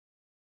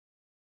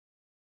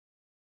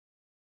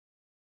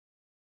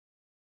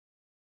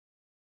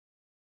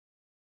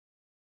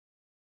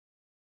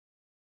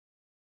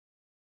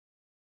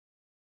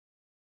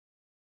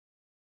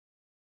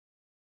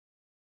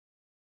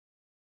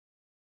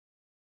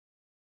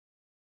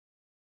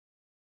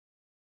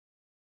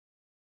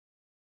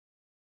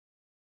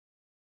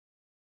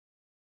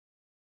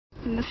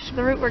and this is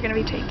the route we're going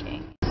to be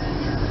taking.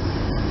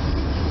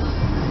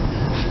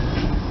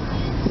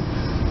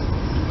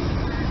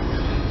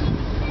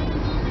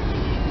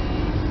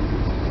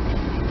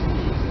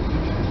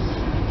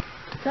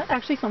 Is that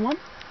actually someone?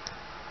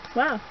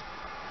 Wow.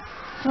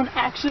 Someone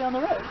actually on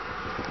the road.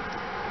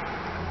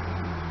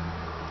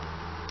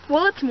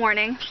 Well, it's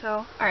morning,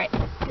 so. Alright.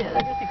 Yeah,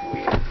 that just seems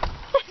weird.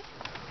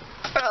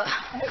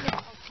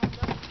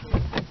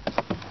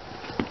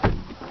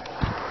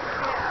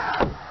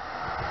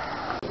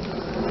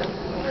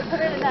 For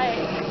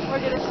tonight, we're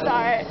going to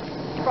start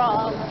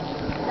from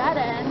that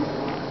end,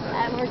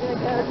 and we're going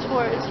to go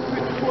towards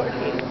Route 40,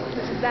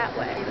 which is that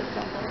way.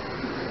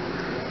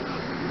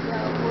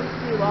 So we'll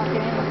just be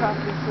walking across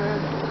this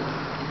road.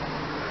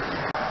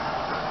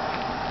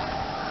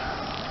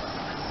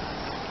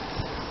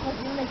 Like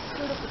when they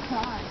split up the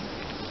time.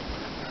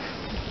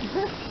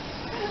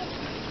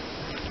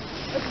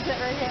 This is it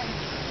right here.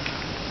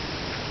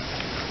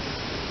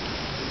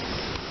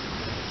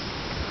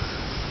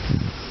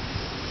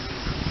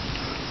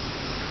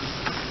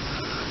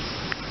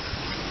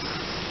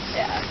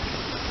 Yeah.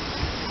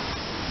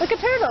 Look, a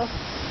turtle.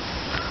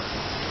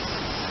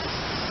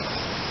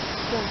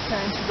 Let's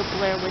turn to the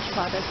Blair Witch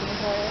Project in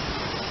this area.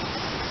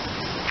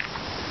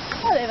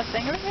 Oh, they have a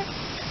thing over here?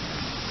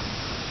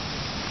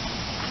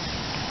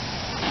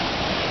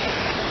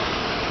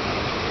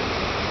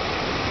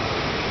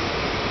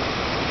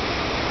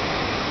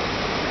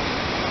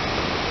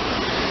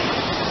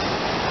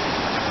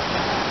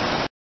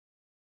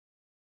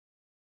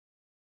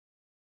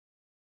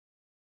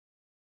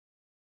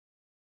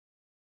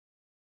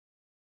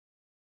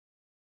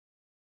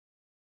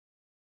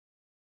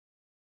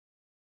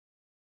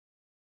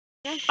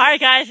 Alright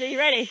guys, are you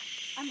ready?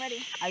 I'm ready.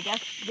 I guess,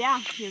 yeah,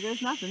 here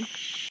goes nothing. Do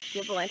you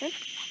have the lantern?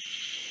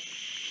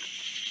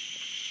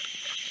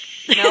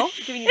 No?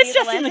 Do we need It's to get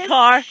just the in the lantern?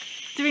 car.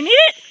 Do we need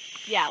it?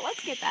 Yeah,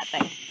 let's get that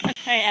thing.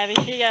 Alright, Abby,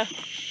 here you go.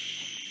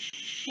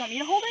 You want me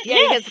to hold it?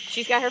 Yeah, because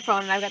she's got her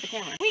phone and I've got the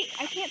camera. Wait,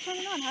 I can't turn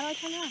it on. How do I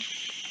turn it on?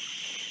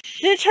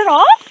 Did it turn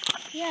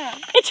off? Yeah.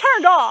 It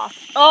turned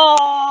off.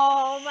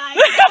 Oh my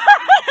god!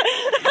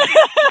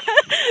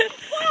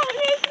 Wow,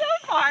 it is so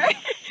far. Did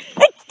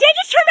it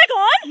just turn back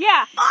on?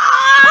 Yeah.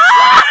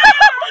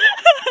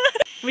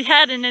 We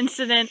had an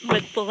incident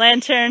with the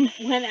lantern.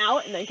 Went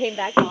out and then came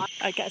back on.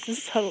 Alright guys, this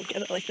is how we'll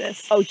get it like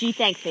this. Oh gee,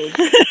 thanks, babe.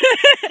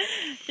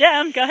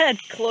 Yeah, go ahead.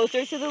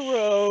 Closer to the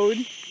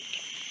road.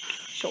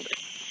 Shoulder.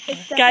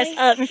 It's Guys,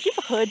 definitely- if you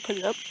have a hood, put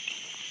it up.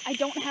 I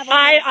don't have a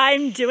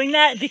I'm doing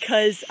that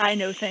because I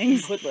know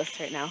things. Hood list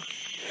right now.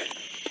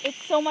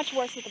 It's so much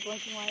worse with the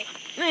blinking light.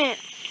 Eh.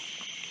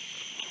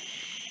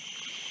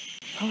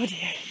 Oh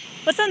dear.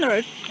 What's on the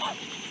road?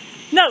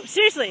 No,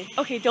 seriously.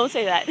 Okay, don't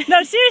say that.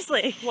 No,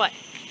 seriously. What?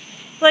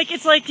 Like,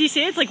 it's like, do you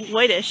see it? It's like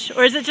whitish.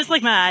 Or is it just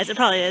like my eyes? It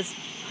probably is.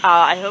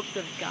 I hope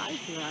the guys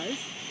rise.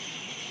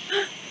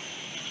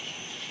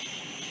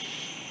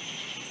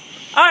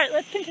 Alright,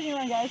 let's continue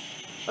on, guys.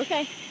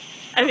 Okay.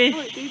 I mean,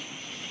 Alright, dude.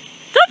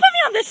 don't put me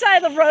on this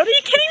side of the road. Are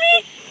you kidding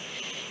me?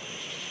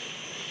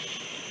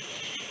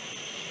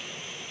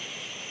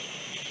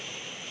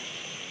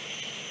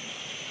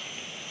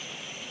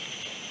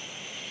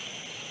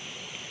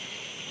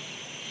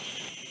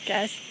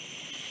 Guys,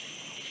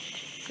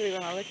 So we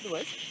went all the way to the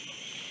woods.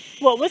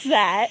 what was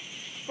that?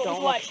 What was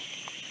Don't what?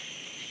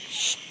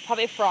 Shh.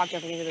 Probably a frog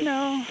jumping into the...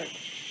 No.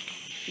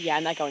 Yeah,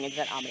 I'm not going into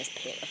that ominous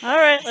pit.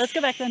 Alright, let's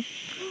go back then.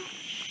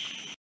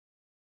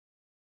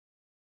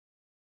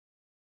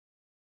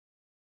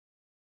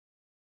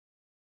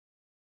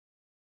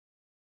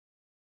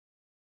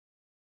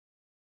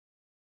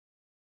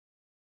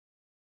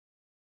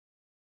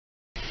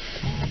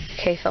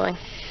 Okay, filming.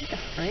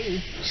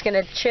 Just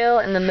gonna chill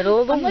in the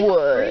middle of the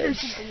woods.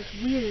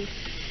 It's weird.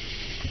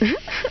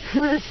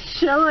 We're just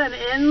chilling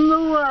in the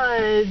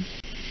woods.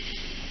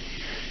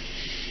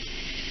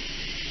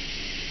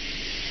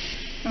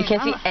 You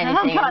can't see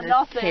anything in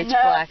this pitch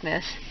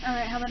blackness.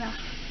 Alright, how about now?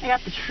 I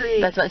got the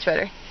tree. That's much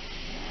better.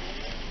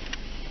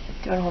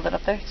 Do you want to hold it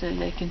up there so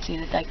they can see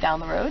the deck down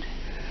the road?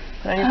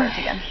 Put on your birds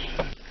again.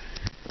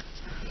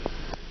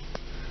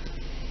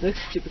 Looks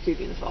super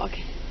creepy in the fog.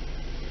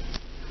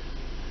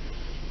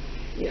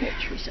 Yeah, that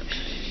tree stuff.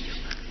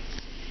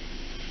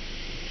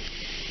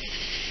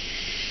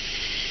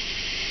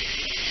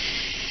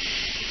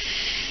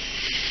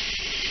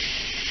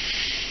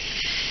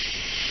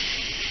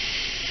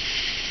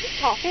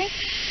 Talking?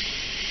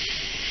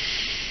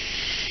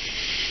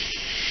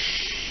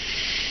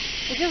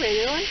 Is your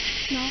radio on?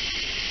 No.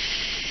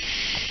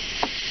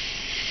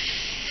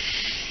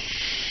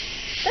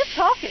 It's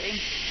talking.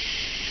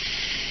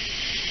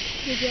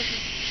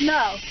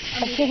 No. I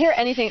can't hear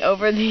anything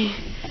over the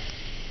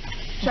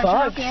Should I turn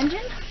off bugs. the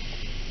engine?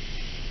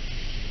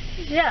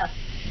 Yeah.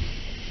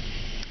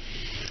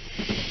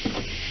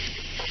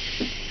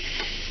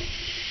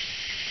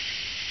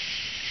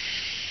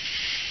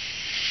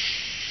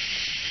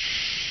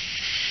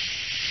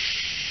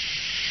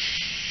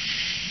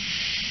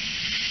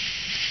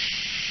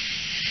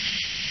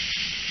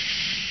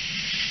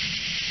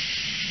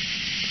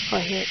 Oh,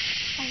 I hear it.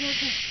 I hear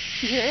it.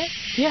 You hear it?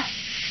 Yeah.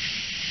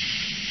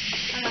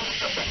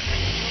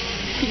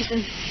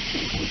 Peacing.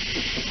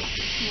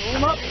 Roll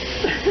them up.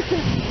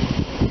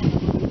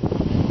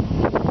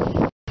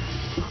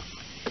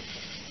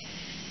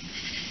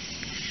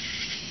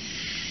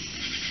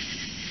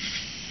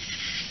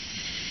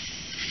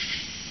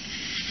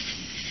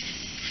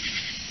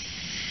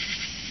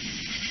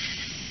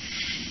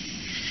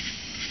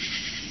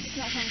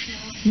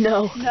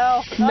 No.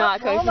 No.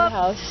 Not roll coming from the them up.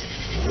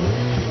 house.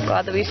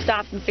 Glad that we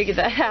stopped and figured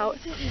that out.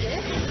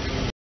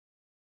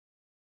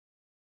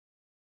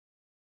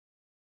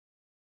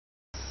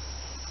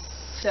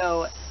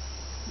 So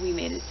we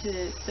made it to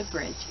the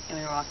bridge and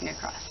we were walking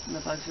across and the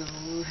bugs were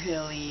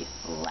really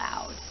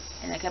loud.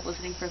 And I kept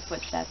listening for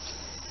footsteps,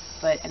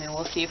 but I mean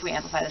we'll see if we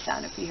amplify the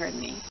sound if we heard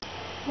any.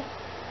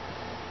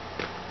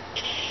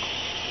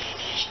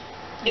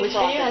 Which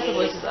video has the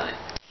voices on it?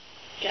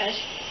 Guys,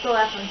 the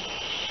last one.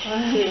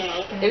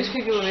 It was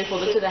creepy when we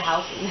pulled up to the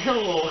house and there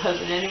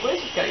wasn't any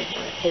voices coming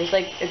from it. It was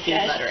like a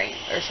dude muttering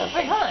or something.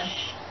 Wait, hold on.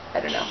 I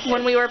don't know.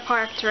 When we were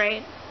parked,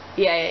 right?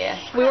 Yeah.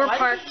 We were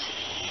parked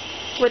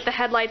with the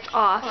headlights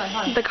off,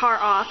 Hold on. the car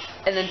off.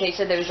 And then Paige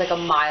said there was like a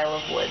mile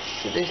of woods,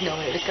 so there's no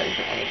way it was coming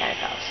from any kind of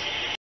house.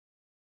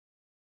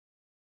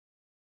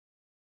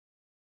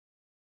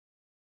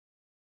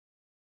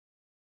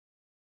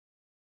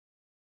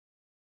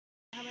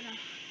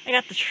 I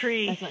got the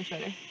tree. That's much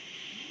better.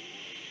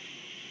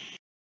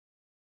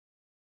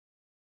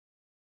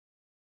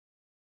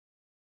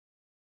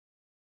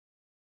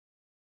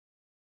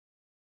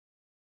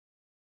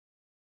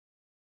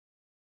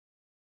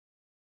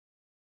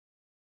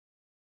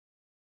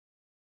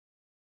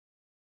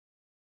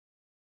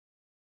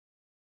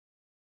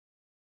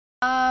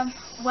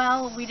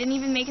 Well, we didn't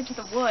even make it to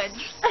the woods.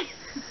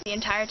 The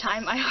entire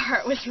time my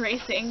heart was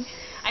racing.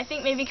 I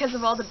think maybe because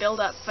of all the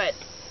build-up, but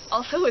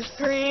also it was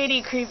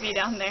pretty creepy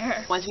down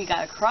there. Once we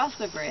got across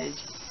the bridge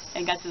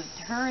and got to the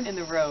turn in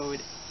the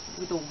road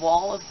with a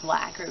wall of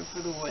black right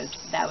before the woods,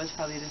 that was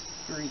probably the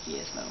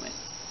freakiest moment.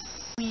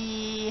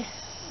 We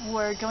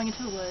were going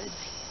into the woods.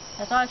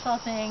 I thought I saw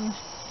things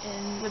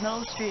in the middle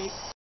of the street.